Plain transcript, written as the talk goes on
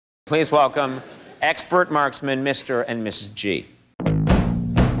Please welcome expert marksman, Mr. and Mrs. G.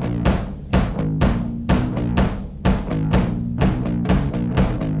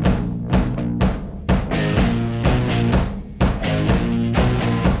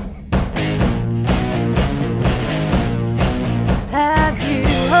 Have you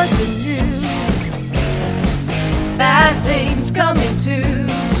heard the news? Bad things come in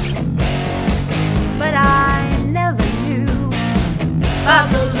twos. But I never knew about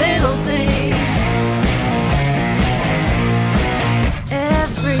the little things.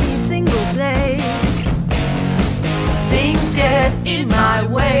 Every single day, things get in my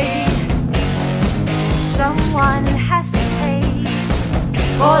way. Someone has to pay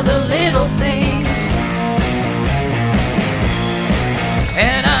for the little things.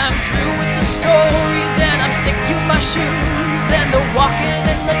 And I'm through with the stories, and I'm sick to my shoes. And the walking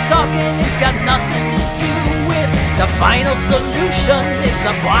and the talking, it's got nothing to do with the final solution. It's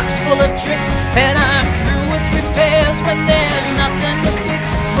a box full of tricks. And I'm through with repairs when there's nothing to fix.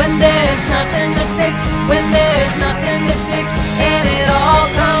 When there's nothing to fix. When there's nothing to fix. And it all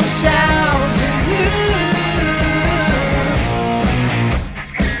comes down to you.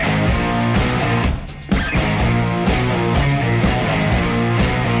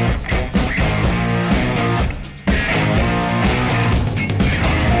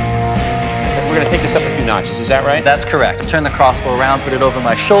 We're going to take this up a few notches, is that right? That's correct. Turn the crossbow around, put it over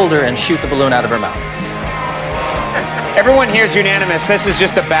my shoulder, and shoot the balloon out of her mouth. Everyone here is unanimous. This is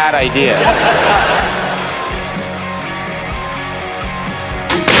just a bad idea.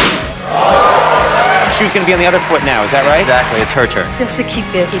 Shoe's going to be on the other foot now, is that right? Exactly. It's her turn. Just to keep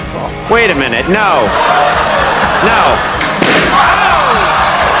it equal. Wait a minute. No. No.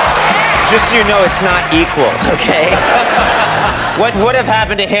 Just so you know, it's not equal, okay? What would have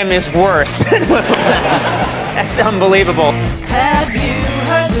happened to him is worse. That's unbelievable. Have you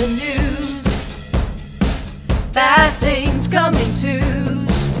heard the news? Bad things come in twos.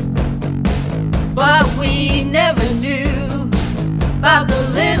 But we never knew about the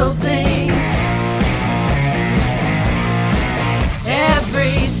little things.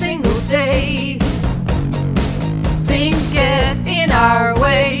 Every single day, things get in our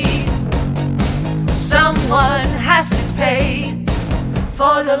way. Someone has to pay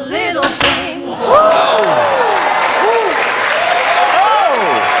for the little things.